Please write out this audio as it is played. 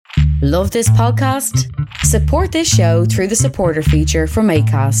Love this podcast? Support this show through the supporter feature from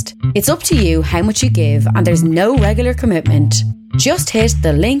Acast. It's up to you how much you give and there's no regular commitment. Just hit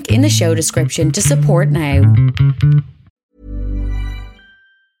the link in the show description to support now.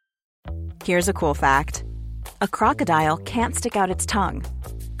 Here's a cool fact. A crocodile can't stick out its tongue.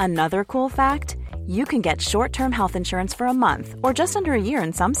 Another cool fact, you can get short-term health insurance for a month or just under a year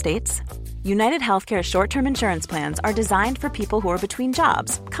in some states. United Healthcare short-term insurance plans are designed for people who are between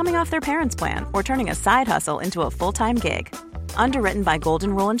jobs, coming off their parents' plan, or turning a side hustle into a full-time gig. Underwritten by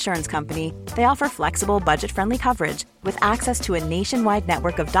Golden Rule Insurance Company, they offer flexible, budget-friendly coverage with access to a nationwide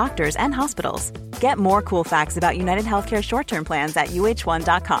network of doctors and hospitals. Get more cool facts about United Healthcare short-term plans at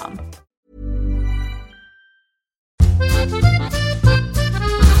uh1.com.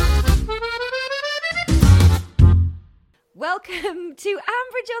 Welcome to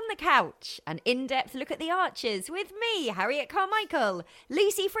Ambridge on the Couch, an in-depth look at the Archers with me, Harriet Carmichael,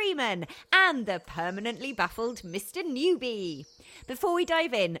 Lucy Freeman, and the permanently baffled Mr. Newbie. Before we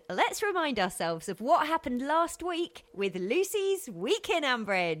dive in, let's remind ourselves of what happened last week with Lucy's Week in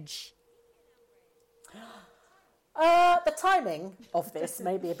Ambridge. The timing of this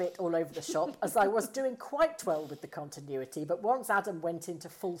may be a bit all over the shop, as I was doing quite well with the continuity, but once Adam went into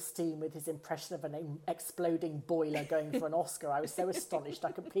full steam with his impression of an exploding boiler going for an Oscar, I was so astonished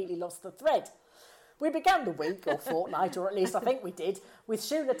I completely lost the thread. We began the week, or fortnight, or at least I think we did, with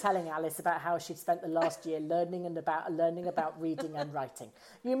Shula telling Alice about how she'd spent the last year learning about reading and writing.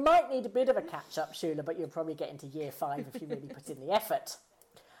 You might need a bit of a catch-up, Shula, but you'll probably get into year 5 if you really put in the effort.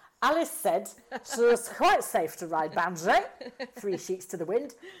 Alice said she was quite safe to ride banjo, 3 sheets to the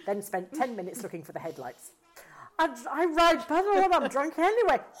wind, then spent 10 minutes looking for the headlights. I ride better when I'm drunk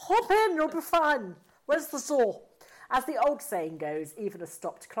anyway. Hop in, you'll be fine. Where's the saw? As the old saying goes, even a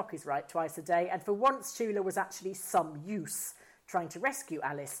stopped clock is right twice a day, and for once Shula was actually some use, trying to rescue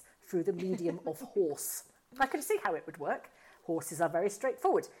Alice through the medium of horse. I can see how it would work. Horses are very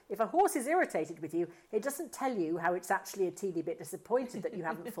straightforward. If a horse is irritated with you, it doesn't tell you how it's actually a teeny bit disappointed that you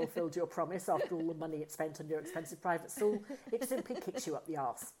haven't fulfilled your promise after all the money it spent on your expensive private school. It simply kicks you up the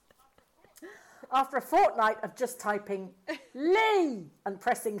arse. After a fortnight of just typing Lee and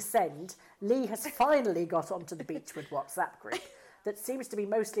pressing send, Lee has finally got onto the Beechwood WhatsApp group that seems to be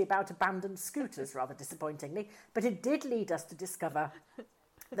mostly about abandoned scooters, rather disappointingly, but it did lead us to discover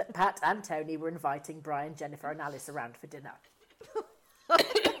that Pat and Tony were inviting Brian, Jennifer and Alice around for dinner.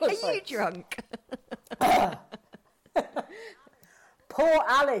 Are you drunk? Poor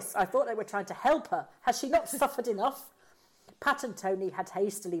Alice. I thought they were trying to help her. Has she not suffered enough? Pat and Tony had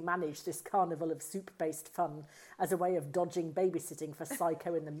hastily managed this carnival of soup-based fun as a way of dodging babysitting for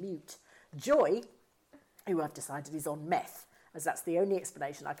Psycho and the Mute. Joy, who I've decided is on meth, as that's the only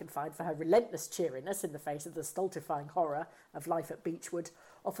explanation I can find for her relentless cheeriness in the face of the stultifying horror of life at Beechwood,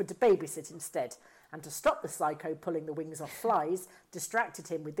 offered to babysit instead, and to stop the Psycho pulling the wings off flies, distracted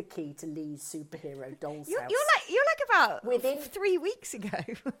him with the key to Lee's superhero doll's house. You're like about within 3 weeks ago.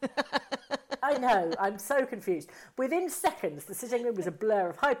 I know, I'm so confused. Within seconds, the sitting room was a blur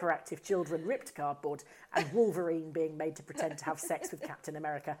of hyperactive children, ripped cardboard, and Wolverine being made to pretend to have sex with Captain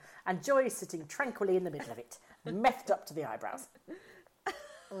America, and Joy sitting tranquilly in the middle of it, methed up to the eyebrows.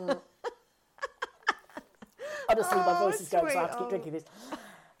 Honestly, my voice is going, so I have to keep drinking this.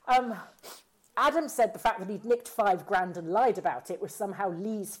 Adam said the fact that he'd nicked $5,000 and lied about it was somehow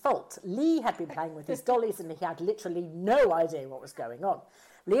Lee's fault. Lee had been playing with his dollies and he had literally no idea what was going on.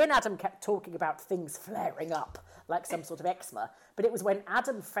 Lee and Adam kept talking about things flaring up, like some sort of eczema, but it was when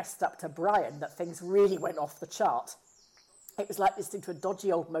Adam fessed up to Brian that things really went off the chart. It was like listening to a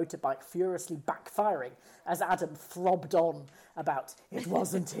dodgy old motorbike furiously backfiring as Adam throbbed on about it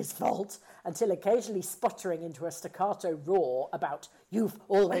wasn't his fault, until occasionally sputtering into a staccato roar about you've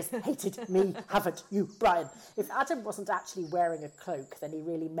always hated me, haven't you, Brian? If Adam wasn't actually wearing a cloak, then he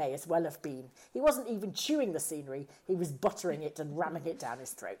really may as well have been. He wasn't even chewing the scenery, he was buttering it and ramming it down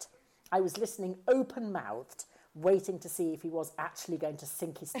his throat. I was listening open-mouthed, waiting to see if he was actually going to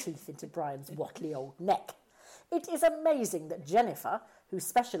sink his teeth into Brian's wattly old neck. It is amazing that Jennifer, who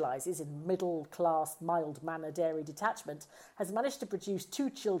specialises in middle-class, mild-mannered dairy detachment, has managed to produce 2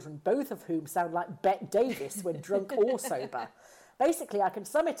 children, both of whom sound like Bette Davis when drunk or sober. Basically, I can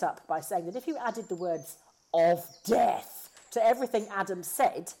sum it up by saying that if you added the words of death to everything Adam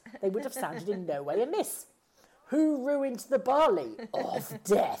said, they would have sounded in no way amiss. Who ruined the barley? Of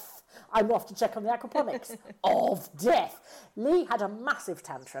death. I'm off to check on the aquaponics. Of death. Lee had a massive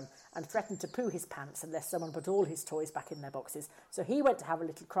tantrum and threatened to poo his pants unless someone put all his toys back in their boxes. So he went to have a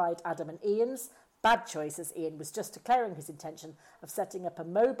little cry at Adam and Ian's. Bad choice, as Ian was just declaring his intention of setting up a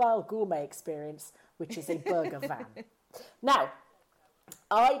mobile gourmet experience, which is a burger van. Now,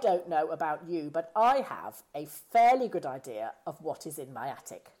 I don't know about you, but I have a fairly good idea of what is in my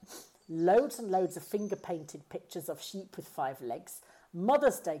attic. Loads and loads of finger-painted pictures of sheep with 5 legs,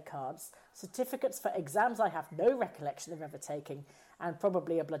 Mother's Day cards, certificates for exams I have no recollection of ever taking, and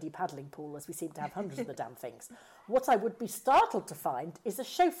probably a bloody paddling pool, as we seem to have hundreds of the damn things. What I would be startled to find is a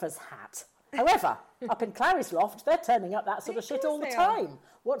chauffeur's hat. However, up in Clary's loft, they're turning up that sort of shit all the time.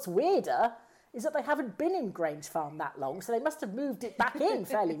 What's weirder is that they haven't been in Grange Farm that long, so they must have moved it back in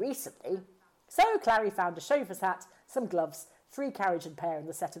fairly recently. So Clary found a chauffeur's hat, some gloves, 3 carriage and pair in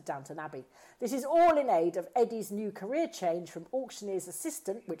the set of Downton Abbey. This is all in aid of Eddie's new career change from auctioneer's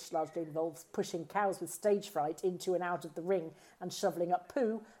assistant, which largely involves pushing cows with stage fright into and out of the ring and shovelling up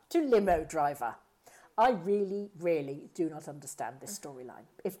poo, to limo driver. I really, really do not understand this storyline.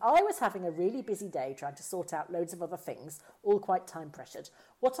 If I was having a really busy day trying to sort out loads of other things, all quite time-pressured,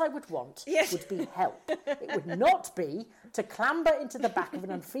 what I would want would be help. It would not be to clamber into the back of an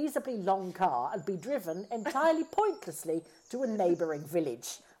unfeasibly long car and be driven entirely pointlessly to a neighbouring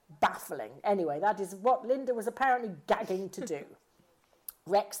village. Baffling. Anyway, that is what Linda was apparently gagging to do.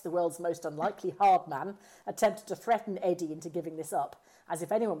 Rex, the world's most unlikely hard man, attempted to threaten Eddie into giving this up, as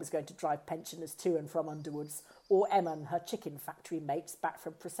if anyone was going to drive pensioners to and from Underwoods, or Emma and her chicken factory mates back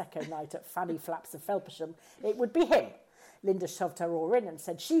from Prosecco night at Fanny Flaps of Felpersham, it would be him. Linda shoved her oar in and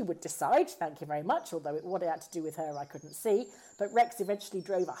said she would decide, thank you very much, although what it had to do with her I couldn't see, but Rex eventually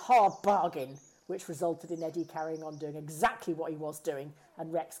drove a hard bargain, which resulted in Eddie carrying on doing exactly what he was doing,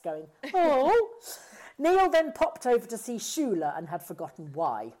 and Rex going, oh. Neil then popped over to see Shula and had forgotten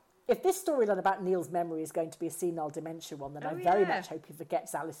why. If this storyline about Neil's memory is going to be a senile dementia one, then I very much hope he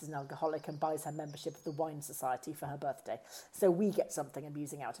forgets Alice is an alcoholic and buys her membership of the Wine Society for her birthday, so we get something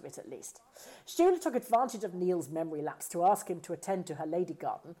amusing out of it at least. Shula took advantage of Neil's memory lapse to ask him to attend to her lady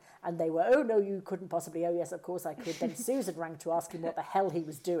garden, and they were, oh no, you couldn't possibly, oh yes, of course I could. Then Susan rang to ask him what the hell he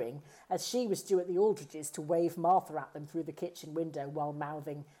was doing, as she was due at the Aldridges to wave Martha at them through the kitchen window while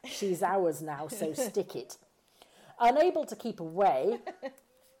mouthing, she's ours now, so stick it. Unable to keep away,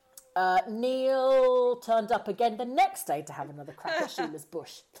 Neil turned up again the next day to have another crack at Shula's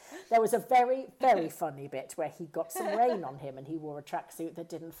bush. There was a very, very funny bit where he got some rain on him and he wore a tracksuit that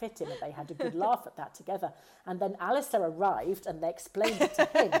didn't fit him, and they had a good laugh at that together. And then Alistair arrived and they explained it to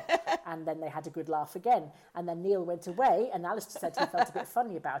him, and then they had a good laugh again. And then Neil went away and Alistair said he felt a bit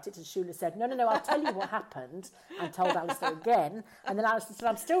funny about it, and Shula said, no, I'll tell you what happened, and told Alistair again. And then Alistair said,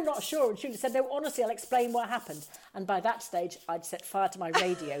 I'm still not sure, and Shula said, no, honestly, I'll explain what happened. And by that stage, I'd set fire to my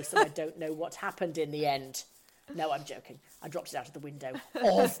radio, so I don't know what happened in the end. No, I'm joking. I dropped it out of the window.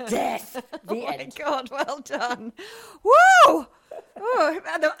 Of death. The end. Oh, my God, well done. Woo! Oh,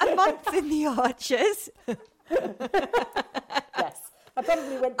 a month in the Archers. Yes. I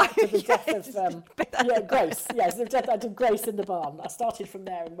probably went back to the death of Grace. Yes, the death I did Grace in the barn. I started from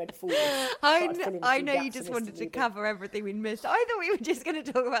there and went forward. I know you just wanted to cover everything we missed. I thought we were just going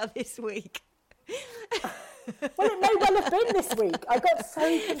to talk about this week. Well, it may well have been this week. I got so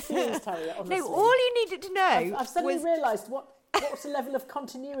confused, Harriet, honestly. No, all you needed to know I've suddenly realised what the level of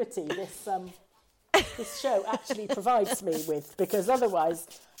continuity this show actually provides me with, because otherwise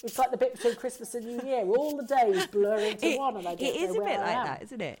it's like the bit between Christmas and New Year. All the days blur into one, and I don't know where I am. It is a bit like that,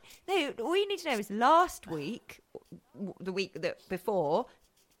 isn't it? No, all you need to know is last week, the week that before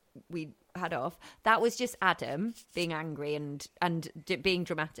we had off, that was just Adam being angry and being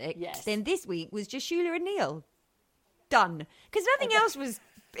dramatic. Yes. Then this week was just Shula and Neil. Done. Because nothing else was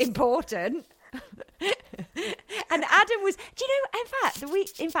important. And Adam was, do you know, in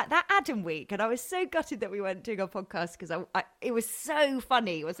fact, that Adam week, and I was so gutted that we weren't doing our podcast because it was so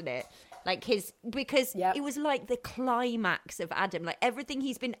funny, wasn't it? Like because it was like the climax of Adam, like everything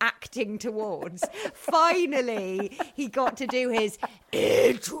he's been acting towards. Finally, he got to do his,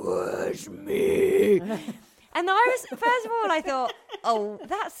 it was me. And first of all, I thought, oh,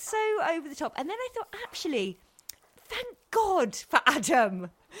 that's so over the top. And then I thought, actually, thank God for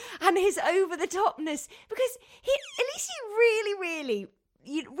Adam and his over the topness, because at least he really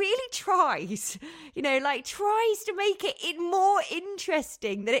tries, tries to make it more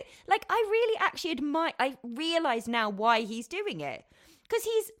interesting than it. Like, I really actually admire. I realise now why he's doing it, because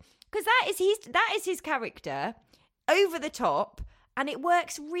that is his character, over the top, and it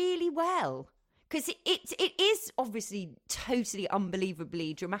works really well. Because it is obviously totally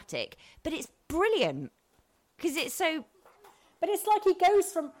unbelievably dramatic, but it's brilliant because it's so. But it's like he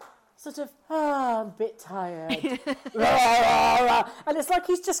goes from sort of, I'm a bit tired, and it's like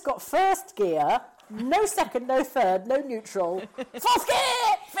he's just got first gear, no second, no third, no neutral, fourth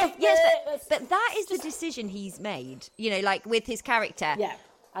gear, fifth gear. But that is the decision he's made, like with his character. Yeah.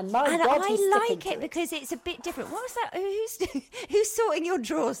 And my And God, he's I sticking like to it because it's a bit different. What was that? Who's sorting your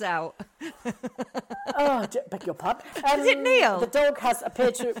drawers out? Oh, beg your pardon. Is it Neil? The dog has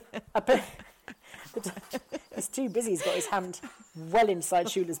appeared to... He's too busy. He's got his hand well inside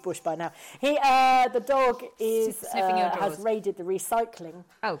Shula's bush by now. The dog is Sniffing your drawers. has raided the recycling.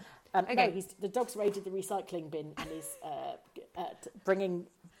 Oh, okay. No, the dog's raided the recycling bin and is bringing,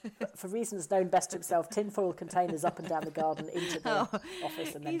 for reasons known best to himself, tinfoil containers up and down the garden into the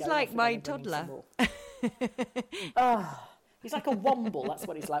office. And then He's going like off my again and bringing toddler. some more. He's like a womble. That's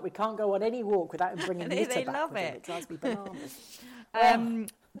what he's like. We can't go on any walk without him bringing litter They back love with him. it. It drives me bananas.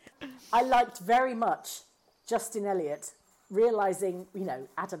 I liked very much Justin Elliott realising,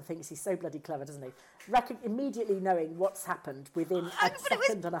 Adam thinks he's so bloody clever, doesn't he? Immediately knowing what's happened within a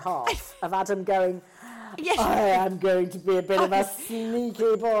second and a half of Adam going, Yes. I am going to be a bit of a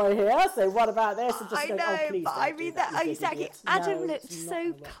sneaky boy here, so what about this? And just I going, know, please but don't I do mean that, you exactly. idiot. Adam No, looked it's so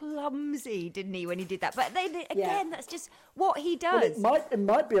not. clumsy, didn't he, when he did that? But then again, Yeah. that's just what he Well, does. it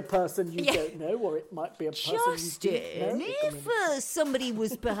might be a person you don't know, or it might be a person Justin, you do know. if somebody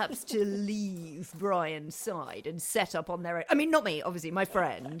was perhaps to leave Brian's side and set up on their own, I mean, not me, obviously, my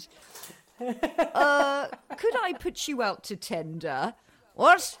friend, could I put you out to tender?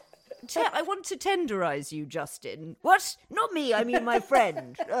 What? I want to tenderise you, Justin. What? Not me, I mean my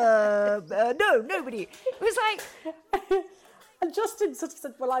friend. No, nobody. It was like... And Justin sort of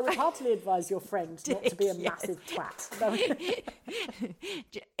said, well, I would heartily advise your friend not to be a massive twat.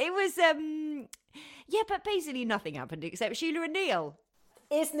 It was, yeah, but basically nothing happened except Shula and Neil.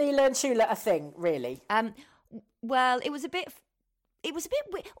 Is Neela and Shula a thing, really? Well, it was a bit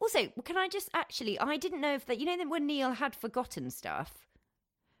weird. Also, can I just I didn't know if that, when Neil had forgotten stuff,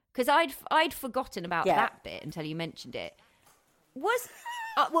 because I'd forgotten about that bit until you mentioned it. Well,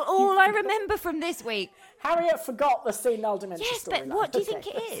 all I remember from this week. Harriet forgot the Senile dementia Yes, story. but what do you think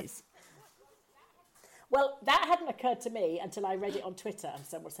it is? Well, that hadn't occurred to me until I read it on Twitter and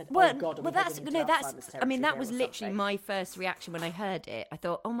someone said, Well, "Oh God, are we that's heading into Alzheimer's I mean, territory that here was or literally something?" my first reaction when I heard it. I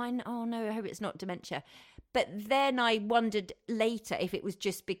thought, oh no, I hope it's not dementia. But then I wondered later if it was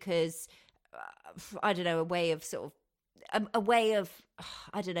just because I don't know, a way of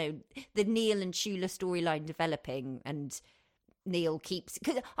I don't know, the Neil and Shula storyline developing, and Neil keeps,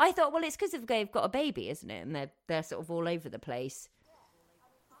 because I thought, well, it's because they've got a baby, isn't it? And they're sort of all over the place.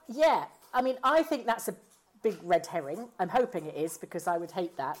 Yeah, I mean, I think that's a big red herring. I'm hoping it is, because I would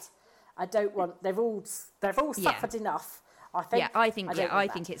hate that. I don't want. They've all suffered enough. I think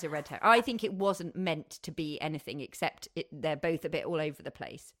it's a red herring. I think it wasn't meant to be anything except they're both a bit all over the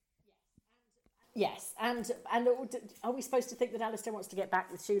place. Yes, and are we supposed to think that Alistair wants to get back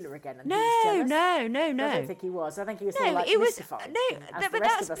with Shula again? And No. I don't think he was. I think he was sort of like mystified.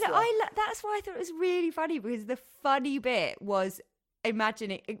 That's why I thought it was really funny, because the funny bit was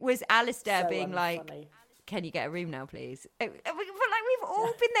imagining it was Alistair being like, "Can you get a room now, please?" But we've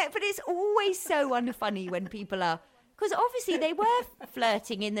all been there, but it's always so unfunny when people are, because obviously they were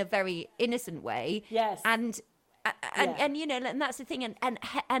flirting in a very innocent way. Yes, and and that's the thing,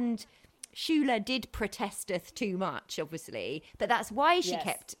 and Shula did protesteth too much, obviously, but that's why she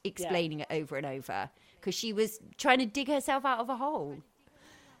kept explaining it over and over, because she was trying to dig herself out of a hole.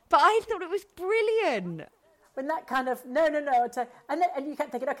 But I thought it was brilliant. When that kind of, no, and you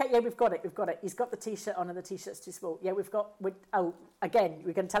kept thinking, okay, yeah, we've got it. He's got the T-shirt on and the T-shirt's too small. Yeah, again,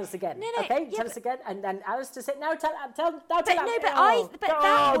 you're going to tell us again. Tell us again. And then Alistair said, no, tell But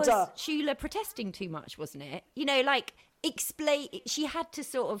that was Shula protesting too much, wasn't it? She had to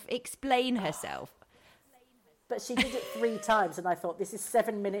sort of explain herself. But she did it 3 times, and I thought, this is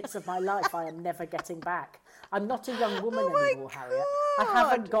 7 minutes of my life I am never getting back. I'm not a young woman anymore, Harriet. I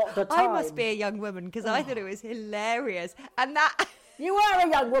haven't got the time. I must be a young woman, because I thought it was hilarious. And that... You are a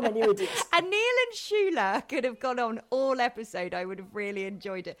young woman, you idiot. And Neil and Shula could have gone on all episode. I would have really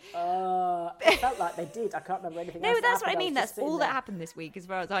enjoyed it. It felt like they did. I can't remember anything else. No, that's what I mean. That's all that happened this week, as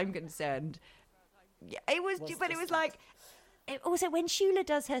far as I'm concerned. Yeah, it was like... Also, when Shula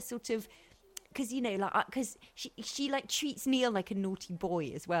does her sort of... Because, because she treats Neil like a naughty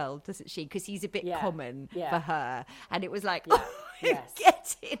boy as well, doesn't she? Because he's a bit common for her. And it was like,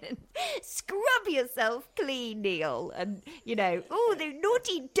 get in and scrub yourself clean, Neil. And, the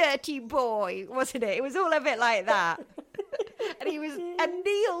naughty, dirty boy, wasn't it? It was all a bit like that. And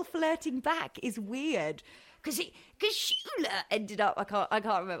Neil flirting back is weird. Because Shula ended up, I can't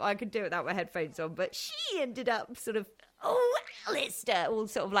remember, I could do it without my headphones on, but she ended up sort of, Alistair, all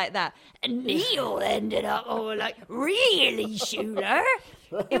sort of like that. And Neil ended up all like, really, Shula?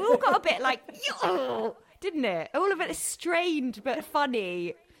 It all got a bit like, didn't it? All a bit strained but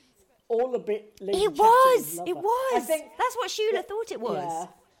funny. All a bit... It was. I think that's what Shula thought it was.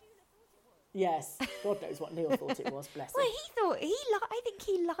 Yes, God knows what Neil thought it was, bless him. Well, he thought, I think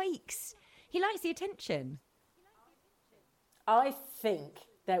he likes the attention. I think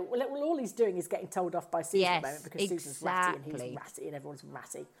that all he's doing is getting told off by Susan at the moment because Susan's ratty and he's exactly. ratty and everyone's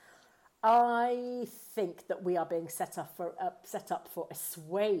ratty. I think that we are being set up for a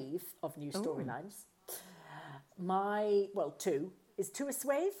swathe of new storylines. Two. Is two a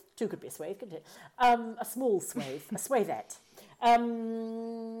swathe? Two could be a swathe, couldn't it? A small swathe, a swathed.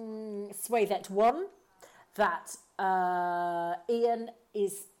 Swathed one, that Ian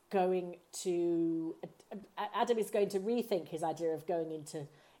is going to... Adam is going to rethink his idea of going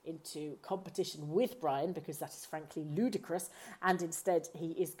into competition with Brian, because that is frankly ludicrous, and instead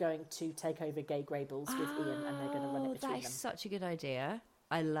he is going to take over Gay Greyballs with Ian, and they're going to run it between them. That is such a good idea.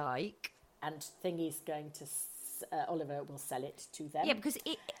 I like. And Thingy's going to... Oliver will sell it to them. Yeah, because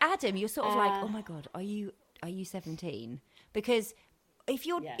Adam, you're sort of like, oh my God, are you 17? Because if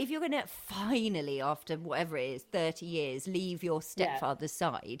you're going to finally, after whatever it is, 30 years, leave your stepfather's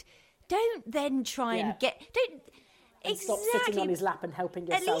side, don't then try and stop sitting on his lap and helping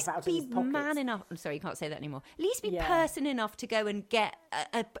yourself out of his pockets. At least be man enough. I'm sorry, you can't say that anymore. At least be person enough to go and get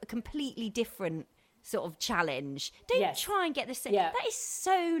a completely different sort of challenge. Don't try and get the same. That is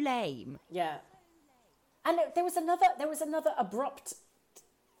so lame. Yeah. And there was another abrupt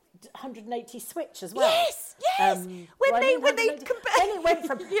 180 switch as well. Yes. When they Then it went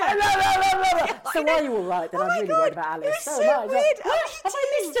from so are you all right? Then I'm really worried about Alice. It was so weird. Have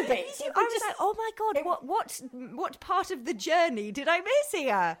I missed a bit? I was like, oh my God, what part of the journey did I miss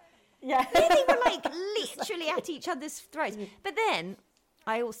here? Yeah. They were like literally at each other's throats. But then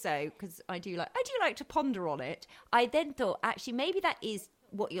I also, because I do like to ponder on it, I then thought, actually, maybe that is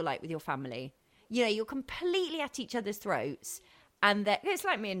what you're like with your family. You know, you're completely at each other's throats, and it's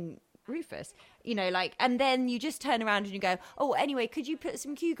like me and Rufus, you know, like, and then you just turn around and you go, oh, anyway, could you put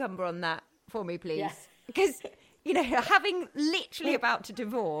some cucumber on that for me, please? Yeah. Because, you know, having literally about to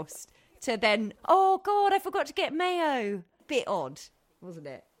divorce to then, oh God, I forgot to get mayo. Bit odd, wasn't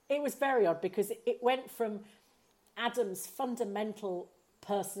it? It was very odd, because it went from Adam's fundamental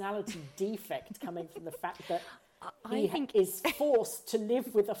personality defect coming from the fact that he is forced to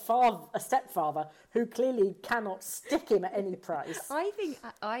live with a stepfather who clearly cannot stick him at any price. I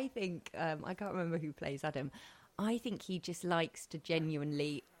think I can't remember who plays Adam. I think he just likes to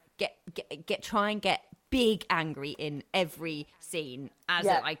genuinely try and get big angry in every scene as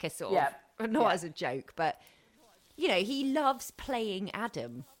a sort of not as a joke, but you know, he loves playing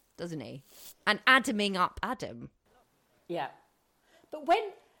Adam, doesn't he? And Adaming up Adam. Yeah, but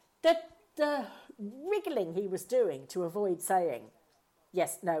when the wriggling he was doing to avoid saying,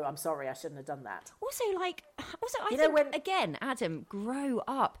 yes, no, I'm sorry, I shouldn't have done that. Also, I think, again, Adam, grow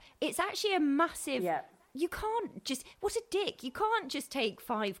up. It's actually a massive... Yeah. You can't just... What a dick. You can't just take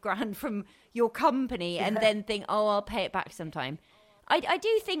 $5,000 from your company and then think, oh, I'll pay it back sometime. I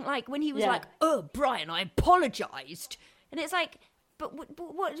do think, like, when he was like, oh, Brian, I apologised. And it's like, but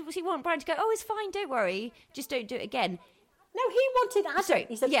what does he want Brian to go, oh, it's fine, don't worry, just don't do it again. No, he wanted Adam. Sorry,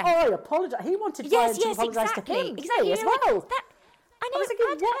 he said, oh, I apologise. He wanted Brian to apologise to him exactly. As well. I know,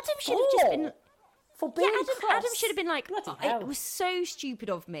 Adam should have just been... For being cross. Adam should have been like, it was so stupid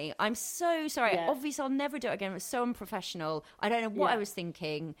of me. I'm so sorry. Yeah. Obviously, I'll never do it again. It was so unprofessional. I don't know what I was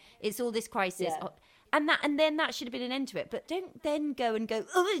thinking. It's all this crisis. Yeah. And then that should have been an end to it. But don't then go,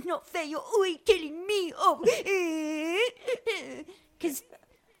 oh, it's not fair. You're always telling me off. Because...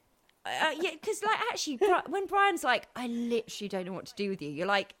 because like actually, when Brian's like, I literally don't know what to do with you. You're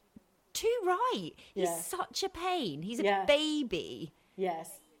like, too right. He's such a pain. He's a baby.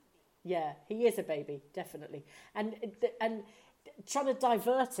 Yes, yeah, he is a baby, definitely. And trying to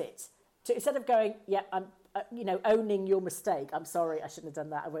divert it to, instead of going, I'm, owning your mistake. I'm sorry, I shouldn't have done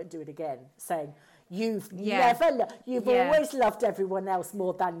that. I won't do it again. Saying, you've always loved everyone else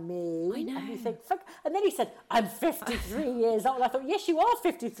more than me. I know. And you think, fuck. And then he said, I'm 53 years old. I thought, yes, you are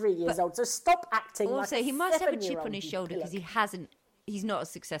 53 years old. So stop acting like a 7-year-old. Also, he must have a chip on his shoulder because he's not as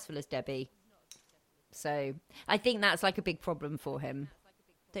successful as Debbie. So I think that's like a big problem for him.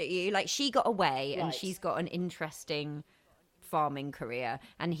 That she got away and she's got an interesting farming career,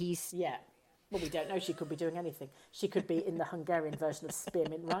 and he's well, we don't know. She could be doing anything. She could be in the Hungarian version of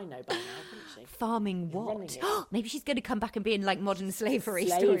Spearmint Rhino by now, couldn't she? Farming what? Maybe she's going to come back and be in like modern slavery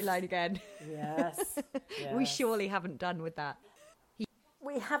storyline again. Yes. We surely haven't done with that.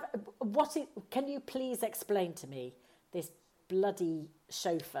 We have. Can you please explain to me this bloody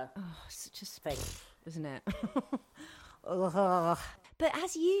chauffeur? Oh, such a thing, isn't it? But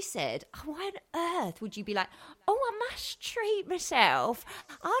as you said, why on earth would you be like, oh, I must treat myself.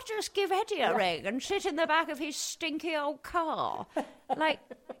 I'll just give Eddie a ring and sit in the back of his stinky old car. Like,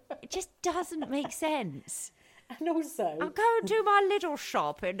 it just doesn't make sense. And also, I'll go and do my little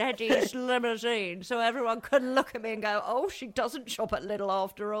shop in Eddie's limousine so everyone can look at me and go, oh, she doesn't shop at Lidl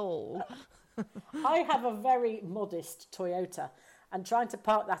after all. I have a very modest Toyota, and trying to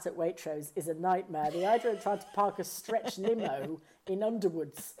park that at Waitrose is a nightmare. The idea of trying to park a stretch limo in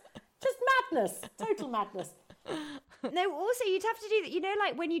Underwoods, just madness, total madness. No, also you'd have to do that, you know,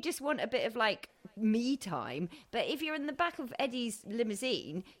 like when you just want a bit of like me time, but if you're in the back of Eddie's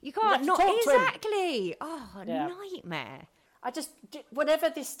limousine, you can't You have to talk to him. exactly. Oh, Yeah. nightmare. I just, wherever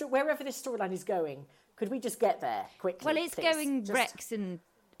wherever this storyline is going, could we just get there quickly? Well, it's please? going Just- Rex and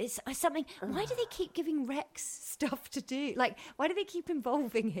it's something. Why do they keep giving Rex stuff to do? Like, why do they keep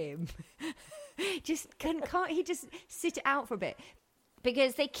involving him? Just can't he just sit it out for a bit?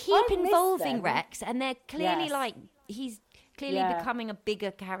 Because they keep I miss involving them. Rex, and they're clearly Yes. like he's clearly Yeah. becoming a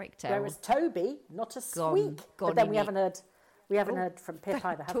bigger character. Whereas Toby, not a Gone. squeak. Gone But then in we the- haven't heard from Pip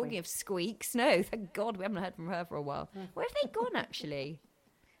either, have Talking we? of squeaks, no, thank God we haven't heard from her for a while. Where have they gone, actually?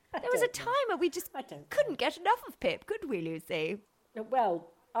 There was a don't know. time where we just I don't couldn't get enough of Pip, could we, Lucy?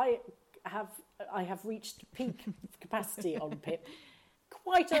 Well, I have reached peak capacity on Pip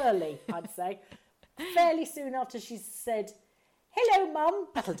quite early, I'd say. Fairly soon after she said, "Hello, Mum."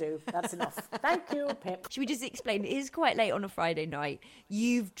 That'll do. That's enough. Thank you, Pip. Should we just explain? It is quite late on a Friday night.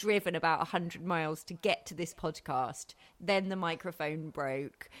 You've driven about 100 miles to get to this podcast. Then the microphone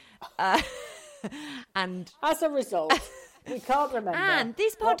broke. And As a result, we can't remember. And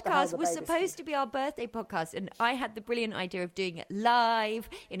this what the hell podcast the was babies supposed did. to be our birthday podcast, and I had the brilliant idea of doing it live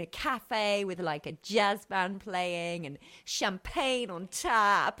in a cafe with like a jazz band playing and champagne on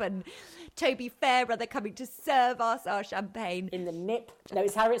tap, and Toby Fairbrother coming to serve us our champagne. In the nip. No,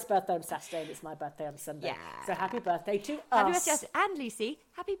 it's Harriet's birthday on Saturday and it's my birthday on Sunday. Yeah. So happy birthday to Happy us. birthday, and Lucy,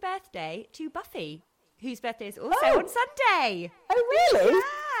 happy birthday to Buffy, whose birthday is also Oh. on Sunday. Oh, really?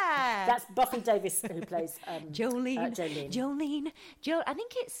 Yeah. That's Buffy Davis who plays Jolene. Jolene. I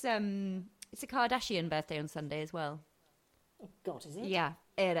think it's a Kardashian birthday on Sunday as well. Oh, God, is it? Yeah,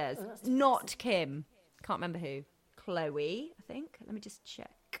 it is. that's Not Kim. Can't remember who. Chloe, I think. Let me just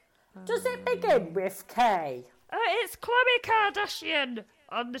check. Does it begin with K? It's Chloe Kardashian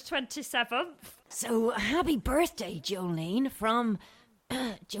on the 27th. So, happy birthday, Jolene, from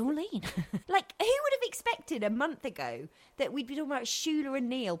Jolene. Like, who would have expected a month ago that we'd be talking about Shula and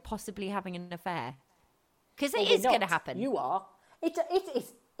Neil possibly having an affair? Because Well, it we're is going to not. happen. You are. It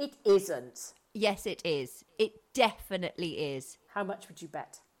isn't. Yes, it is. It definitely is. How much would you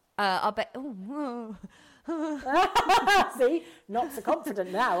bet? I'll bet. Oh, See, not so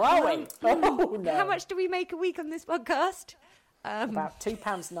confident now, are we? Oh, no. How much do we make a week on this podcast? About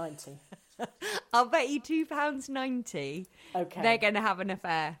 £2.90. I'll bet you £2.90. Okay. They're going to have an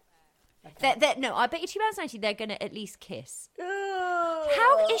affair. Okay. No, I bet you £2.90 they're going to at least kiss.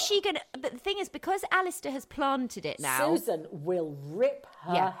 How is she going to... But the thing is, because Alistair has planted it now... Susan will rip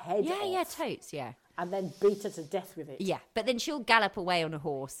her head off. Yeah, totes, yeah. And then beat her to death with it. Yeah, but then she'll gallop away on a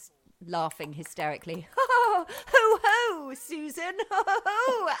horse, laughing hysterically. Ho, ho, ho, Susan. Ho, ho,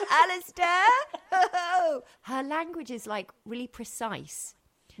 ho, Alistair. Ho, ho. Her language is, like, really precise.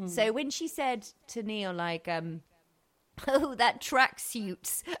 So when she said to Neil, like... oh, that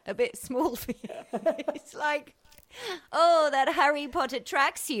tracksuit's a bit small for you. It's like, oh, that Harry Potter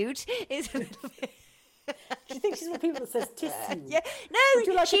tracksuit is a little bit... Do you think she's one of the people that says tissue? Yeah, Would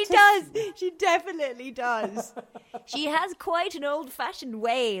you no, like she a does. tissue? She definitely does. She has quite an old-fashioned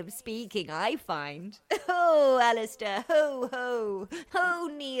way of speaking, I find. Oh, Alistair, ho, ho. Ho,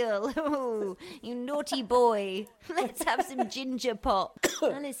 Neil, ho, you naughty boy. Let's have some ginger pop.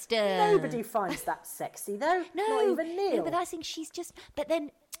 Alistair. Nobody finds that sexy, though. Not even Neil. No, but I think she's just... But then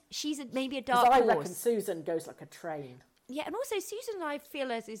she's maybe a 'Cause dark I horse. reckon Susan goes like a train. Yeah, and also Susan, I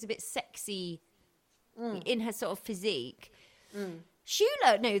feel is a bit sexy in her sort of physique.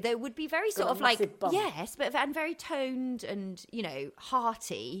 Shula, no, though, would be very sort Got a of like, massive bum. yes, and very toned and,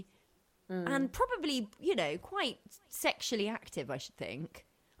 hearty and probably, quite sexually active, I should think.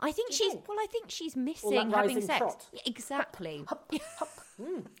 I think she's, think? well, I think she's All missing that having rising sex. trot. Yeah, exactly.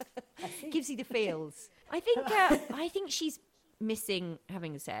 I see. Gives you the feels. I think she's missing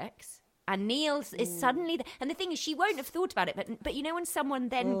having sex. And Neil is suddenly... And the thing is, she won't have thought about it. But when someone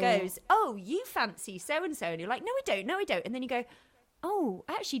then goes, oh, you fancy so-and-so. And you're like, no, I don't. And then you go, oh,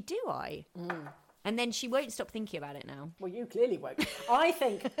 actually, do I? And then she won't stop thinking about it now. Well, you clearly won't. I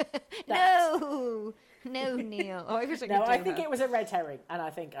think No, Neil. Oh, I wish I could no, do I think that. it was a red herring, and I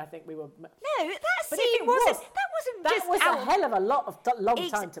think we were. No, that But scene if it wasn't. was, That wasn't That just was out. a hell of a lot of long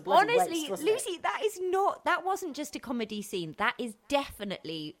time to bloody Honestly, waste, wasn't Lucy, it? that wasn't just a comedy scene. That is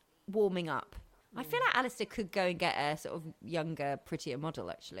definitely warming up. I feel like Alistair could go and get a sort of younger, prettier model,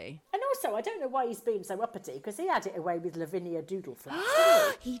 actually. And also, I don't know why he's being so uppity, because he had it away with Lavinia Doodleflaps,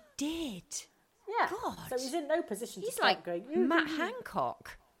 didn't He did. he? Yeah. God. So he's in no position to He's start like going. Matt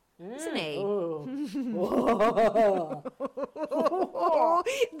Hancock, isn't he? Oh.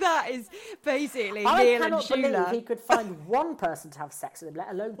 That is basically I Neil and cannot believe Sheila. he could find one person to have sex with him,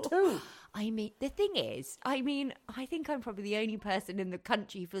 let alone two. I mean, the thing is, I think I'm probably the only person in the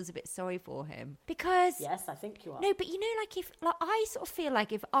country who feels a bit sorry for him. Because... Yes, I think you are. No, but you know, I sort of feel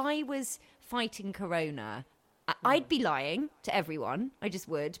like if I was fighting Corona, I'd be lying to everyone. I just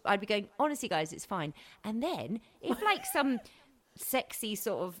would. I'd be going, honestly, guys, it's fine. And then if like some sexy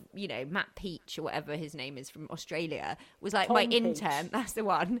sort of, Matt Peach or whatever his name is from Australia was like Tom my Peach. intern, that's the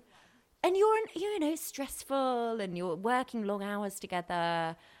one. And you're stressful and you're working long hours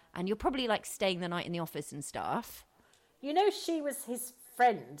together and you're probably like staying the night in the office and stuff. You know, she was his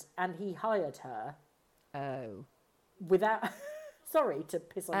friend and he hired her Oh. without... Sorry to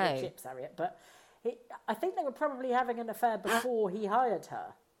piss on your Oh. chips, Harriet, but I think they were probably having an affair before he hired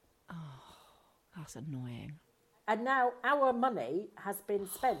her. That's annoying. And now our money has been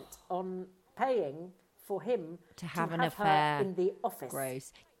spent on paying for him To have an her affair. in the office.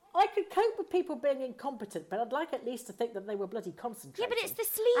 Gross. I could cope with people being incompetent, but I'd like at least to think that they were bloody concentrating. Yeah, but it's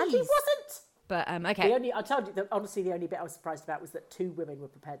the And he sleaze. wasn't. But, okay. I told you that honestly the only bit I was surprised about was that two women were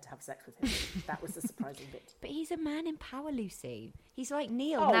prepared to have sex with him. That was the surprising bit. But he's a man in power, Lucy. He's like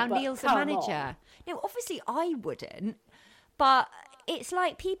Neil. Oh, now but Neil's a come manager. on. No, obviously I wouldn't. But it's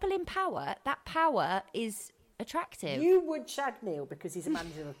like people in power, that power is attractive. You would shag Neil because he's a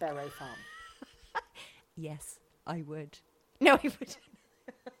manager of Barrow Farm. Yes, I would. No, I wouldn't.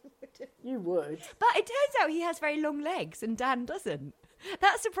 You would. But it turns out he has very long legs and Dan doesn't.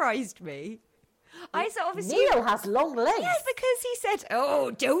 That surprised me. I sort of assumed... Neil has long legs. Yes, because he said,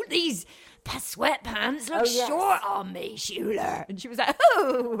 "Oh, don't these sweatpants look Oh, yes. short on me, Sheila?" And she was like,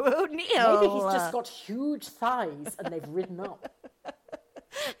 "Oh, Neil." Maybe he's just got huge thighs and they've ridden up.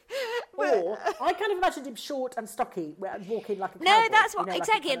 Or I kind of imagined him short and stocky, walking like a cowboy. No, that's what like a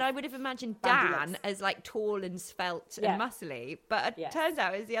exactly. kind And I of would have imagined bandy Dan legs. as like tall and svelte Yeah. and muscly, but it Yes. turns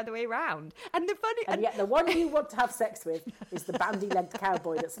out it's the other way around. And the funny, And yet the one you want to have sex with is the bandy-legged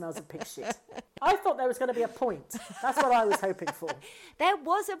cowboy that smells of pig shit. I thought there was going to be a point. That's what I was hoping for. there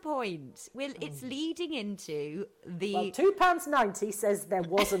was a point. Well, it's leading into the. Well, £2.90 says there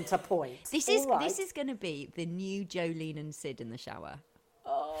wasn't a point. this is going to be the new Jolene and Sid in the shower.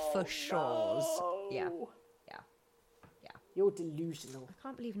 For sure. Yeah. You're delusional. I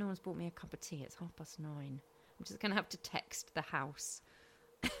can't believe no one's bought me a cup of tea. It's 9:30. I'm just going to have to text the house.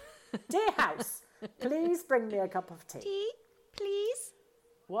 Dear house, please bring me a cup of tea. Tea, please.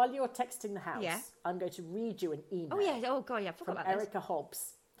 While you're texting the house, Yeah. I'm going to read you an email. Oh yeah. Oh god, yeah. I forgot From about this. Erica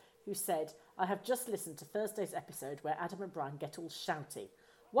Hobbs, who said, I have just listened to Thursday's episode where Adam and Brian get all shouty.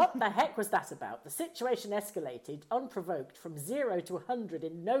 What the heck was that about? The situation escalated, unprovoked, from 0 to 100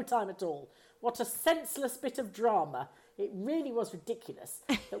 in no time at all. What a senseless bit of drama. It really was ridiculous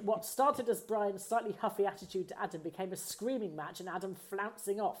that what started as Brian's slightly huffy attitude to Adam became a screaming match and Adam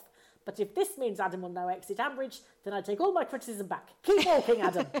flouncing off. But if this means Adam will now exit Ambridge, then I take all my criticism back. Keep walking,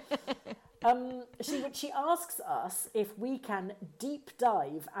 Adam. She asks us if we can deep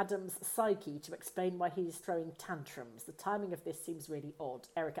dive Adam's psyche to explain why he's throwing tantrums. The timing of this seems really odd.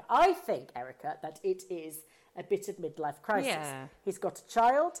 Erica, I think, Erica, that it is a bit of midlife crisis. Yeah. He's got a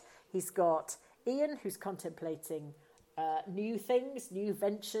child. He's got Ian, who's contemplating new things, new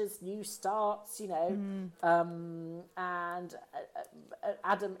ventures, new starts, and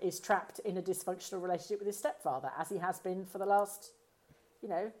Adam is trapped in a dysfunctional relationship with his stepfather, as he has been for the last,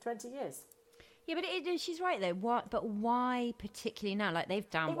 20 years. Yeah, but she's right though. Why particularly now? Like they've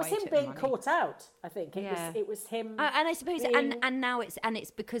downweighted. It was him being caught out, I think. Yeah. It was him. and I suppose, being... and now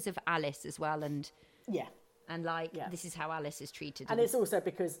it's because of Alice as well, and yeah. This is how Alice is treated. And it's also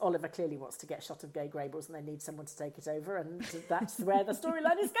because Oliver clearly wants to get a shot of Gay Grables and they need someone to take it over, and that's where the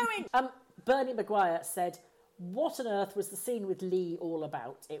storyline is going. Bernie Maguire said, "What on earth was the scene with Lee all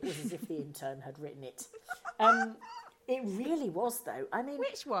about? It was as if the intern had written it." It really was, though. I mean,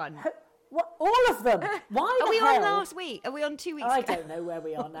 Which one? What? All of them. Why Are the we hell? on last week? Are we on 2 weeks I ago? don't know where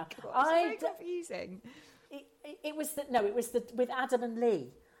we are now. It's very confusing. It was with Adam and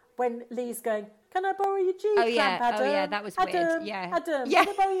Lee, when Lee's going, can I borrow your G-clamp, Adam? Oh, yeah, that was Adam, weird. Yeah. Adam, Yeah.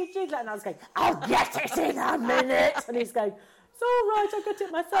 can I borrow your G-clamp? And I was going, I'll get it in a minute. And he's going, it's all right, I'll get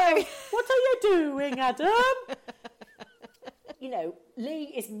it myself. What are you doing, Adam? You know, Lee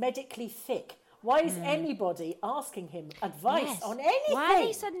is medically thick. Why is anybody asking him advice on anything? Why are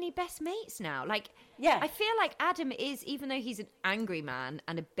they suddenly best mates now? Like, Yeah. I feel like Adam is, even though he's an angry man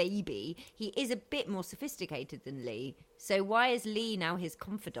and a baby, he is a bit more sophisticated than Lee. So why is Lee now his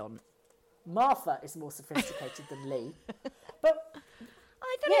confidant? Martha is more sophisticated than Lee. But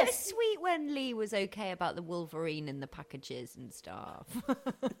I thought it was sweet when Lee was okay about the Wolverine and the packages and stuff.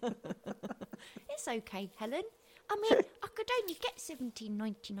 It's okay, Helen. I mean, I could only get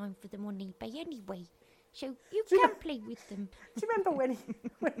 $17.99 for them on eBay anyway, so you can play with them. do you remember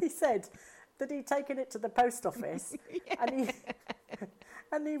when he said that he'd taken it to the post office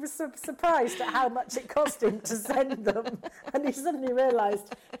and he was surprised at how much it cost him to send them, and he suddenly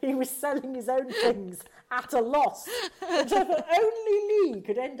realised he was selling his own things at a loss, which I thought only Lee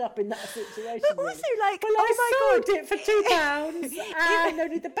could end up in that situation. But also, like, well, oh I my sold it for £2 and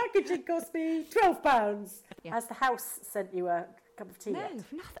only the packaging cost me £12. Yeah. Has the house sent you a cup of tea No, yet?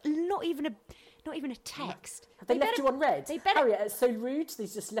 nothing, not even a text. Have they left you on red? They better. Harriet, it's so rude. They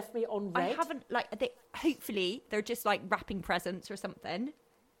just left me on red. I haven't, like, hopefully they're just, like, wrapping presents or something.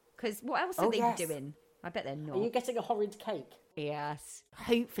 Because what else are they doing? I bet they're not. Are you getting a horrid cake? Yes.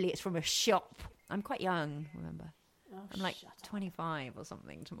 Hopefully it's from a shop. I'm quite young, remember. Oh, I'm like 25 or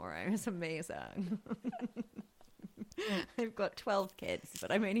something tomorrow. It's amazing. I've got 12 kids,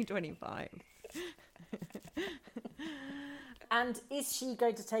 but I'm only 25. And is she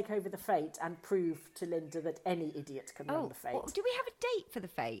going to take over the fate and prove to Linda that any idiot can run the fate? Well, do we have a date for the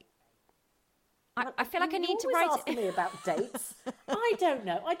fate? I feel like I need to You're write always asking me about dates. I don't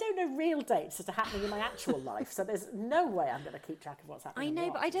know. I don't know real dates that are happening in my actual life, so there's no way I'm going to keep track of what's happening. I in know,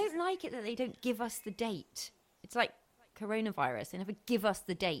 the but I afterwards. don't like it that they don't give us the date. It's like coronavirus. They never give us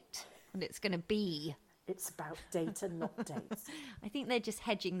the date and it's going to be. It's about data, not dates. I think they're just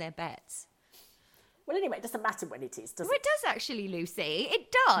hedging their bets. Well, anyway, it doesn't matter when it is, does Well, it? it does actually, Lucy.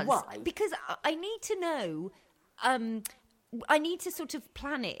 It does. Why? Because I need to know. I need to sort of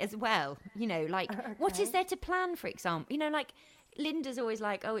plan it as well. You know, like what is there to plan, for example? You know, like Linda's always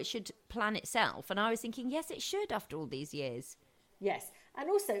like, oh, it should plan itself. And I was thinking, yes, it should after all these years. Yes. And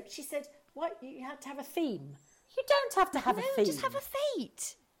also, she said, what, you had to have a theme. You don't have to have a theme. Just have a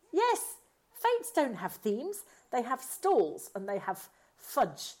fate. Yes. Fates don't have themes. They have stalls and they have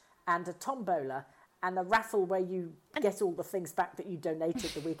fudge and a tombola and a raffle where you get all the things back that you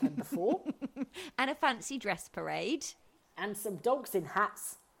donated the weekend before. And a fancy dress parade. And some dogs in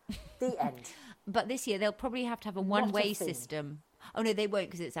hats. The end. But this year they'll probably have to have a one-way system. Oh, no, they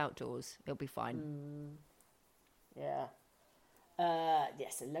won't because it's outdoors. It'll be fine. Yeah.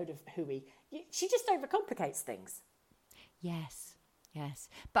 Yes, a load of hooey. She just overcomplicates things. Yes.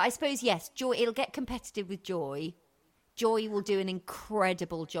 But I suppose, yes, Joy, it'll get competitive with Joy. Joy will do an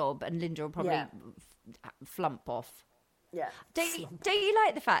incredible job and Linda will probably flump off. Yeah. Don't you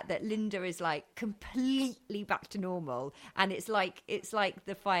like the fact that Linda is like completely back to normal and it's like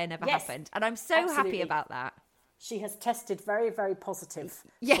the fire never happened? And I'm so happy about that. She has tested very, very positive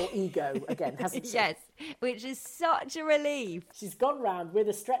Yeah. for ego again, hasn't she? Yes, which is such a relief. She's gone round with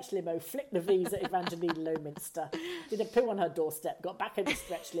a stretch limo, flicked the V's at Evangeline Lominster, did a poo on her doorstep, got back in the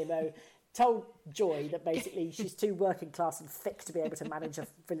stretch limo, told Joy that basically she's too working class and thick to be able to manage a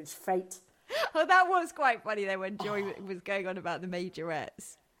village fete. Oh, that was quite funny though when Joy was going on about the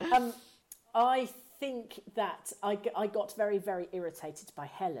majorettes. I think that I got very, very irritated by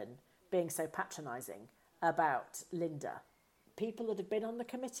Helen being so patronising about Linda. People that have been on the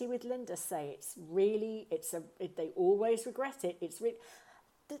committee with Linda say they always regret it. It's really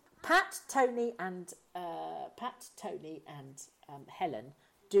Pat, Tony, and Helen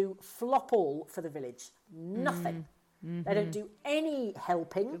do flop all for the village. Nothing. They don't do any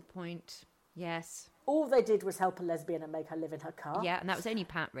helping. Good point. Yes. All they did was help a lesbian and make her live in her car. Yeah, and that was only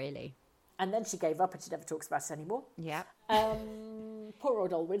Pat, really. And then she gave up and she never talks about it anymore. Yeah. Poor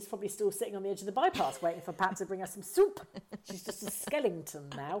old Olwyn's probably still sitting on the edge of the bypass waiting for Pat to bring her some soup. She's just a skeleton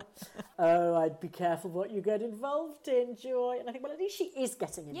now. Oh, I'd be careful what you get involved in, Joy. And I think, well, at least she is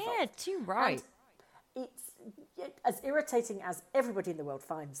getting involved. Yeah, too right. And it's as irritating as everybody in the world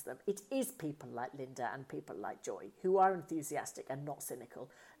finds them. It is people like Linda and people like Joy who are enthusiastic and not cynical,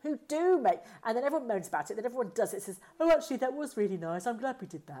 who do make... And then everyone moans about it, then everyone does it, says, oh, actually, that was really nice. I'm glad we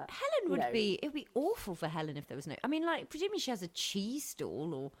did that. Helen it would be awful for Helen if there was no... I mean, like, presumably she has a cheese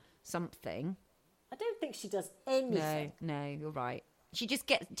stall or something. I don't think she does anything. No, you're right. She just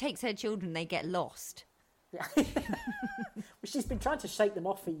takes her children, they get lost. Yeah. She's been trying to shake them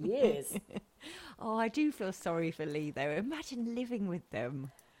off for years. Oh, I do feel sorry for Lee, though. Imagine living with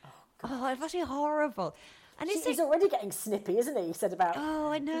them. Oh, it must be horrible. And He's already getting snippy, isn't he? He said about...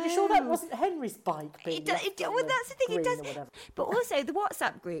 Oh, I know. Are you sure that wasn't Henry's bike being Well, that's the thing, it does. or whatever? But also the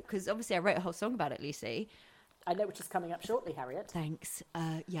WhatsApp group, because obviously I wrote a whole song about it, Lucy. I know, which is coming up shortly, Harriet. Thanks.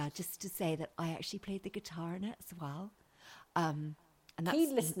 Yeah, just to say that I actually played the guitar in it as well. And that's...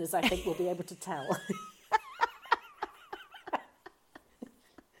 Keen listeners, I think, will be able to tell.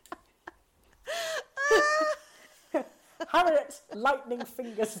 Harriet, lightning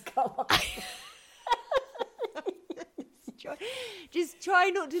fingers come up. Just try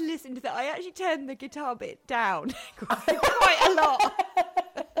not to listen to that. I actually turned the guitar bit down quite a lot.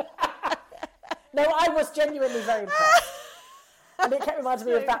 No, I was genuinely very impressed. And it kept reminding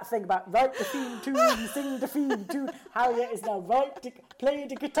me of that thing about write the theme tune, sing the theme tune. Harriet is now play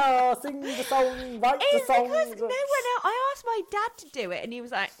the guitar, sing the song, write the song. Because no one else, I asked my dad to do it and he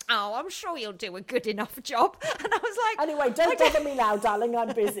was like, oh, I'm sure you'll do a good enough job. And I was like... Anyway, don't bother me now, darling,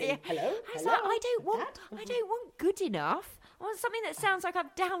 I'm busy. Yeah. Hello? I was like, I don't want good enough. I want something that sounds like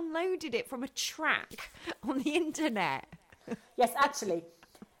I've downloaded it from a track on the internet. Yes, actually,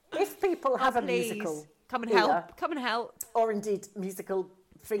 if people have a Please. musical... Come and ear, help. Come and help. Or indeed musical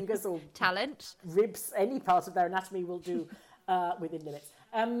fingers or talent, ribs, any part of their anatomy will do within limits.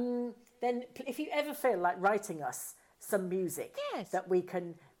 Then if you ever feel like writing us some music that we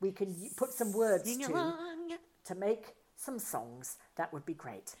can put some words to make some songs, that would be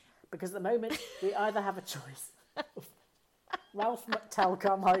great. Because at the moment we either have a choice of Ralph McTell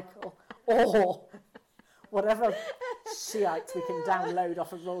Carmichael or whatever shiites we can download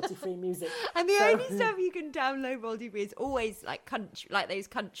off of royalty-free music. And the only stuff you can download royalty-free is always like country, like those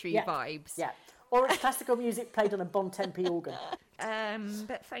country vibes. Yeah, or it's classical music played on a Bon Tempi organ.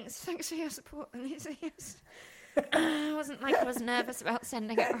 But thanks for your support. It wasn't like I was nervous about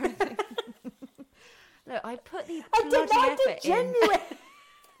sending it or anything. Look, I put the bloody effort in.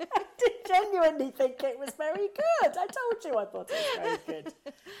 I did genuinely think it was very good. I told you I thought it was very good.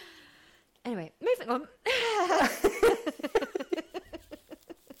 Anyway, moving on.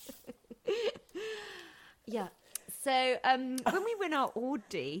 Yeah. So when we win our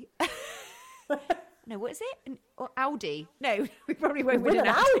Audi, no, what is it? Or Audi? No, we probably won't win an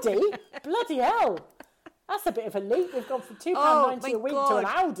Audi. Bloody hell! That's a bit of a leap. We've gone from £2.90 a week to an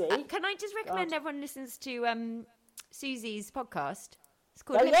Audi. Can I just recommend everyone listens to Susie's podcast? It's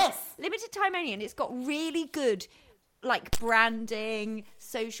called Limited Time Only, and it's got really good like branding,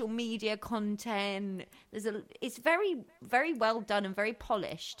 social media content. It's very, very well done and very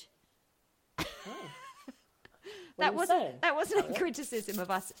polished. Oh. That wasn't a criticism of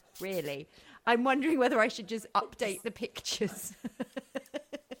us, really. I'm wondering whether I should just update the pictures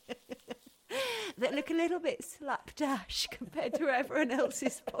that look a little bit slapdash compared to everyone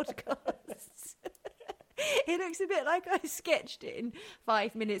else's podcasts. It looks a bit like I sketched it in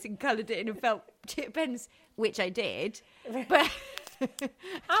 5 minutes and coloured it in and felt pens, which I did. But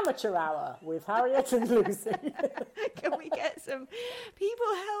Amateur Hour with Harriet and Lucy. Can we get some people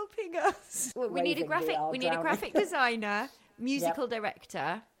helping us? Well, we need a graphic designer, musical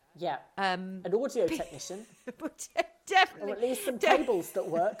director. Yeah. An audio technician. Definitely. Or at least some cables that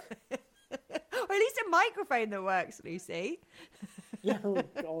work. Or at least a microphone that works, Lucy. Yeah, oh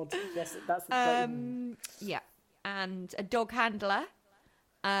God, yes, that's yeah, and a dog handler,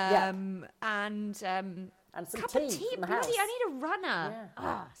 and some tea from the house. Bloody, I need a runner.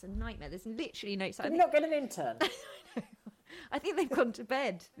 Yeah. It's a nightmare. There's literally no. Can you not get an intern? I think they've gone to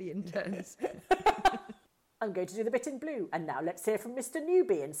bed, the interns. I'm going to do the bit in blue, and now let's hear from Mr.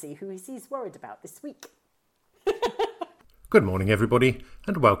 Newbie and see who he's worried about this week. Good morning, everybody,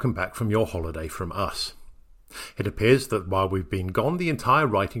 and welcome back from your holiday from us. It appears that while we've been gone, the entire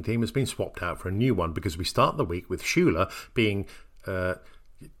writing team has been swapped out for a new one because we start the week with Shula being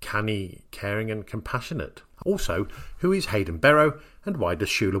canny, caring and compassionate. Also, who is Hayden Barrow and why does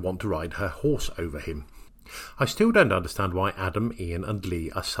Shula want to ride her horse over him? I still don't understand why Adam, Ian and Lee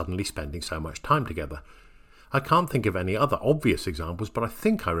are suddenly spending so much time together. I can't think of any other obvious examples, but I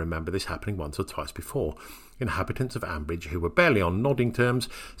think I remember this happening once or twice before. Inhabitants of Ambridge who were barely on nodding terms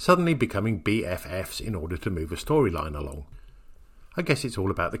suddenly becoming BFFs in order to move a storyline along. I guess it's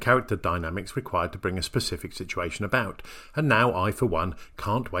all about the character dynamics required to bring a specific situation about, and now I, for one,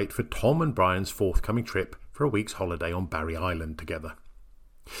 can't wait for Tom and Brian's forthcoming trip for a week's holiday on Barry Island together.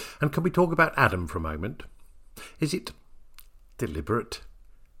 And can we talk about Adam for a moment? Is it deliberate?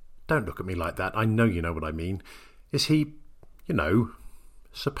 Don't look at me like that. I know you know what I mean. Is he,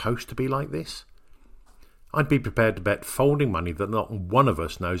 supposed to be like this? I'd be prepared to bet folding money that not one of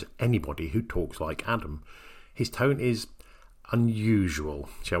us knows anybody who talks like Adam. His tone is unusual,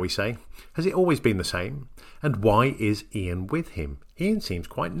 shall we say? Has it always been the same? And why is Ian with him? Ian seems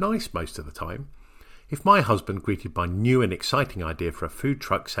quite nice most of the time. If my husband greeted my new and exciting idea for a food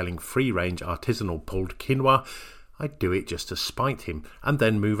truck selling free-range artisanal pulled quinoa, I'd do it just to spite him and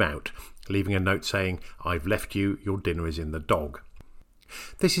then move out, leaving a note saying, "I've left you, your dinner is in the dog."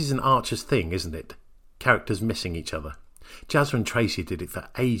 This is an Archer's thing, isn't it? Characters missing each other. Jazza and Tracy did it for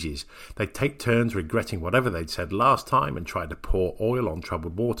ages. They'd take turns regretting whatever they'd said last time and try to pour oil on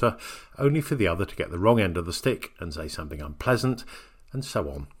troubled water, only for the other to get the wrong end of the stick and say something unpleasant, and so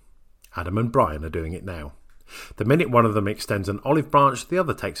on. Adam and Brian are doing it now. The minute one of them extends an olive branch, the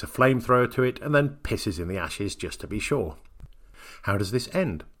other takes a flamethrower to it and then pisses in the ashes just to be sure. How does this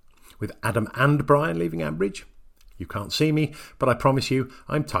end? With Adam and Brian leaving Ambridge? You can't see me, but I promise you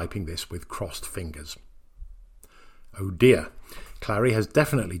I'm typing this with crossed fingers. Oh dear, Clary has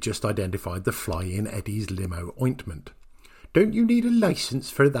definitely just identified the fly in Eddie's limo ointment. Don't you need a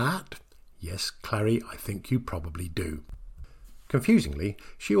licence for that? Yes, Clary, I think you probably do. Confusingly,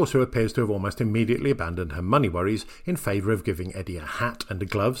 she also appears to have almost immediately abandoned her money worries in favour of giving Eddie a hat and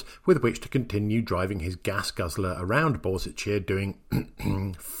gloves with which to continue driving his gas guzzler around Borsetshire doing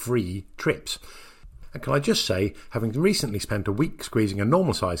free trips. And can I just say, having recently spent a week squeezing a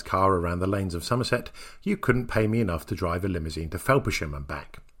normal-sized car around the lanes of Somerset, you couldn't pay me enough to drive a limousine to Felpersham and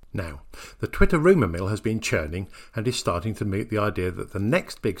back. Now, the Twitter rumour mill has been churning and is starting to meet the idea that the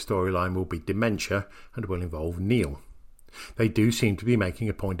next big storyline will be dementia and will involve Neil. They do seem to be making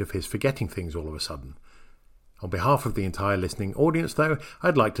a point of his forgetting things all of a sudden. On behalf of the entire listening audience, though,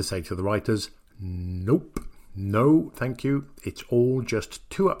 I'd like to say to the writers, nope, no, thank you. It's all just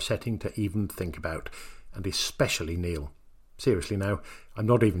too upsetting to even think about, and especially Neil. Seriously now, I'm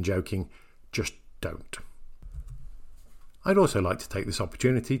not even joking, just don't. I'd also like to take this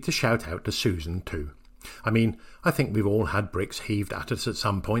opportunity to shout out to Susan too. I mean, I think we've all had bricks heaved at us at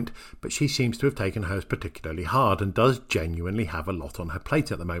some point, but she seems to have taken hers particularly hard and does genuinely have a lot on her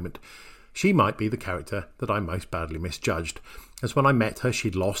plate at the moment. She might be the character that I most badly misjudged, as when I met her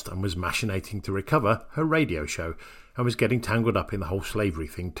she'd lost and was machinating to recover her radio show, and was getting tangled up in the whole slavery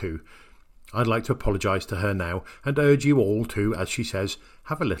thing too. I'd like to apologise to her now, and urge you all to, as she says,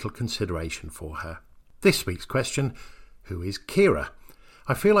 have a little consideration for her. This week's question: who is Kira?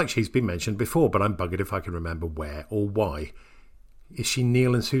 I feel like she's been mentioned before, but I'm buggered if I can remember where or why. Is she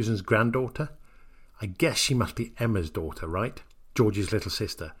Neil and Susan's granddaughter? I guess she must be Emma's daughter, right? George's little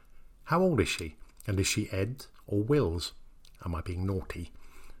sister. How old is she? And is she Ed's or Will's? Am I being naughty?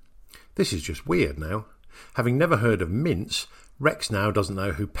 This is just weird now. Having never heard of Mince, Rex now doesn't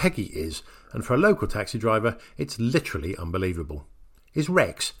know who Peggy is, and for a local taxi driver, it's literally unbelievable. Is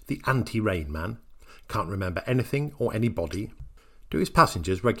Rex the anti-Rain Man? Can't remember anything or anybody? Do his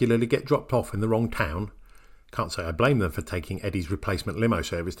passengers regularly get dropped off in the wrong town? Can't say I blame them for taking Eddie's replacement limo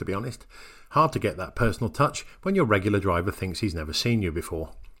service, to be honest. Hard to get that personal touch when your regular driver thinks he's never seen you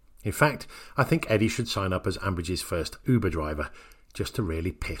before. In fact, I think Eddie should sign up as Ambridge's first Uber driver, just to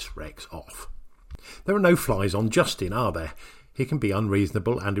really piss Rex off. There are no flies on Justin, are there? He can be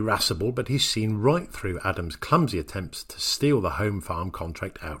unreasonable and irascible, but he's seen right through Adam's clumsy attempts to steal the home farm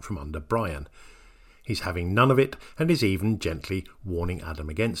contract out from under Brian. He's having none of it and is even gently warning Adam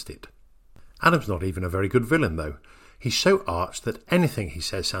against it. Adam's not even a very good villain, though. He's so arch that anything he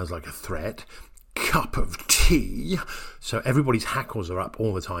says sounds like a threat. Cup of tea! So everybody's hackles are up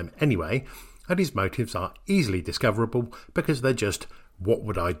all the time anyway, and his motives are easily discoverable because they're just, what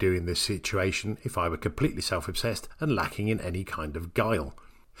would I do in this situation if I were completely self-obsessed and lacking in any kind of guile?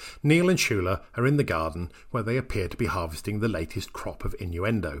 Neil and Shula are in the garden where they appear to be harvesting the latest crop of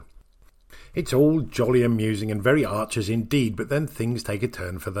innuendo. It's all jolly amusing and very Archers indeed, but then things take a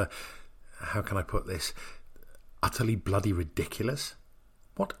turn for the, how can I put this, utterly bloody ridiculous.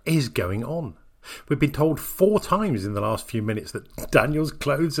 What is going on? We've been told 4 times in the last few minutes that Daniel's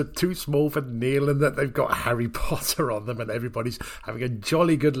clothes are too small for Neil and that they've got Harry Potter on them and everybody's having a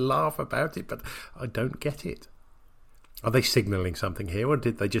jolly good laugh about it, but I don't get it. Are they signalling something here, or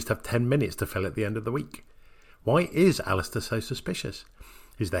did they just have 10 minutes to fill at the end of the week? Why is Alistair so suspicious?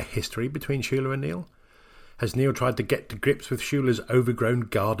 Is there history between Shula and Neil? Has Neil tried to get to grips with Shula's overgrown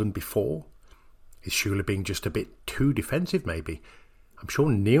garden before? Is Shula being just a bit too defensive, maybe? I'm sure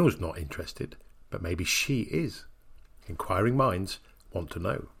Neil's not interested, but maybe she is. Inquiring minds want to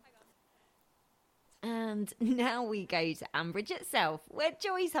know. And now we go to Ambridge itself, where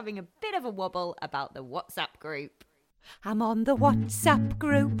Joy's having a bit of a wobble about the WhatsApp group. I'm on the WhatsApp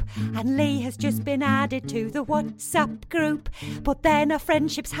group, and Lee has just been added to the WhatsApp group. But then our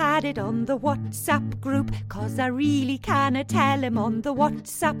friendship's had it on the WhatsApp group, 'cause I really canna tell him on the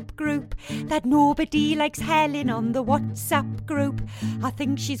WhatsApp group that nobody likes Helen on the WhatsApp group. I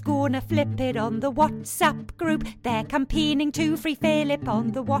think she's gonna flip it on the WhatsApp group. They're campaigning to free Philip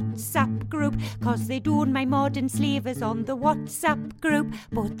on the WhatsApp group, 'cause they don't mind modern slavers on the WhatsApp group,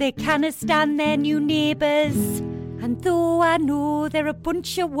 but they canna stand their new neighbours. And though I know they're a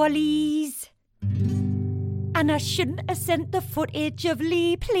bunch of wallies, and I shouldn't have sent the footage of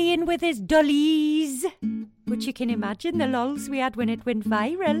Lee playing with his dollies, but you can imagine the lols we had when it went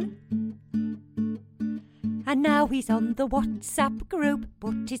viral. And now he's on the WhatsApp group,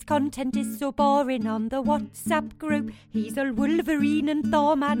 but his content is so boring on the WhatsApp group. He's all Wolverine and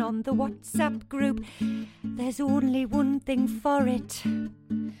Thorman on the WhatsApp group. There's only one thing for it.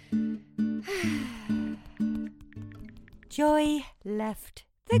 Joy left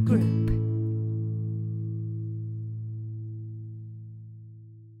the group.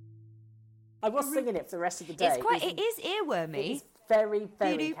 I was singing it for the rest of the day. It is earwormy. It's very,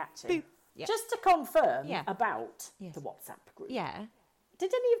 very catchy. Boop. Yeah. Just to confirm about Yes. the WhatsApp group. Yeah.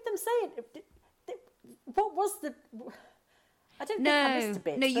 Did any of them say it? What was the... I don't think I missed a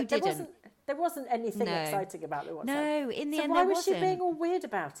bit. No, you but didn't. There wasn't anything No. exciting about the WhatsApp. No, in the so end why there was wasn't. she being all weird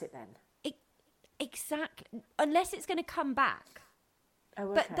about it then? Exactly. Unless it's going to come back. Oh,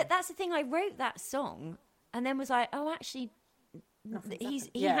 okay. But that's the thing. I wrote that song and then was like, oh, actually, he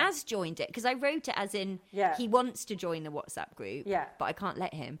Yeah. has joined it, because I wrote it as in he wants to join the WhatsApp group, but I can't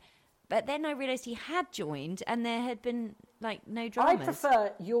let him. But then I realised he had joined and there had been like no dramas. I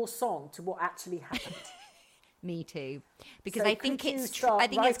prefer your song to what actually happened. Me too, because So I think could you it's start I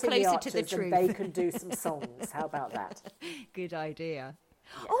think it's writing closer to the Archers and truth. they can do some songs. How about that? Good idea.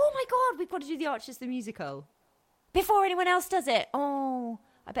 Yeah. Oh my God, we've got to do the Archers the musical before anyone else does it. Oh,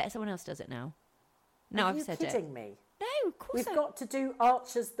 I bet someone else does it now. No, I've said it. Are you kidding me? No, of course We've got to do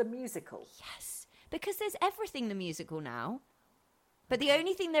Archers the musical. Yes, because there's everything the musical now. But the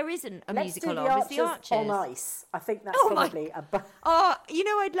only thing there isn't a Let's musical do the of is the Archers Archers. on ice. I think that's Oh my- probably a... Oh,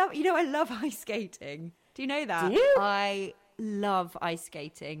 I love ice skating. Do you know that? Do you? I love ice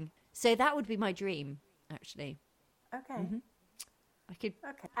skating. So that would be my dream, actually. Okay. Mm-hmm. I could.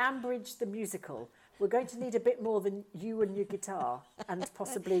 Okay. Ambridge the musical. We're going to need a bit more than you and your guitar and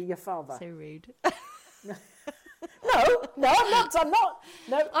possibly your father. So rude. No, I'm not.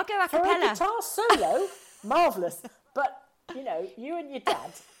 No, I'll go a for a cappella. guitar solo, marvellous. But, you and your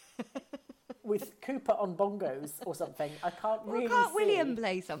dad with Cooper on bongos or something, I can't really Can't see. William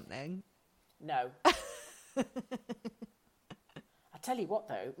play something? No. I tell you what,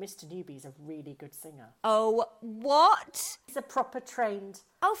 though, Mr. Newby's a really good singer. Oh, what? He's a proper trained...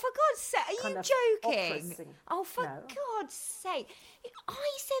 Oh, for God's sake, are kind you of joking? opera singer. Oh, for No. God's sake.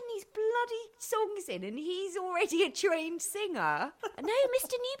 I send these bloody songs in and he's already a trained singer. No,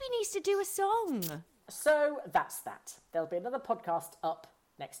 Mr. Newby needs to do a song. So that's that. There'll be another podcast up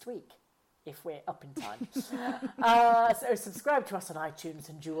next week, if we're up in time. So subscribe to us on iTunes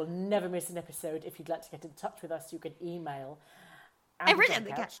and you will never miss an episode. If you'd like to get in touch with us, you can email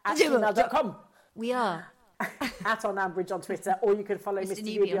ambridgeoncouch@gmail.com. We are. At on Ambridge on Twitter, or you can follow Mr.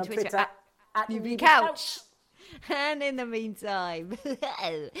 Newby on Twitter at Newby Newby Couch. And in the meantime,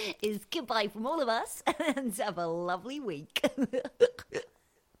 is goodbye from all of us and have a lovely week.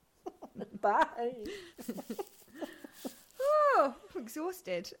 Bye. Oh, I'm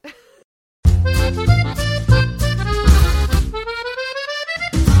exhausted.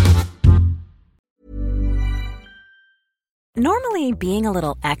 Normally, being a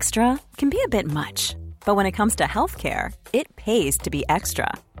little extra can be a bit much, but when it comes to healthcare, it pays to be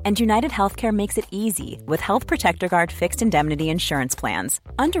extra. And United Healthcare makes it easy with Health Protector Guard fixed indemnity insurance plans.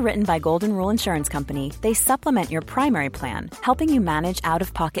 Underwritten by Golden Rule Insurance Company, they supplement your primary plan, helping you manage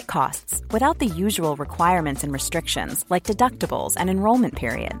out-of-pocket costs without the usual requirements and restrictions like deductibles and enrollment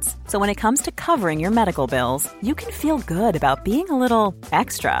periods. So when it comes to covering your medical bills, you can feel good about being a little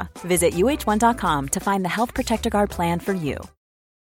extra. Visit UH1.com to find the Health Protector Guard plan for you.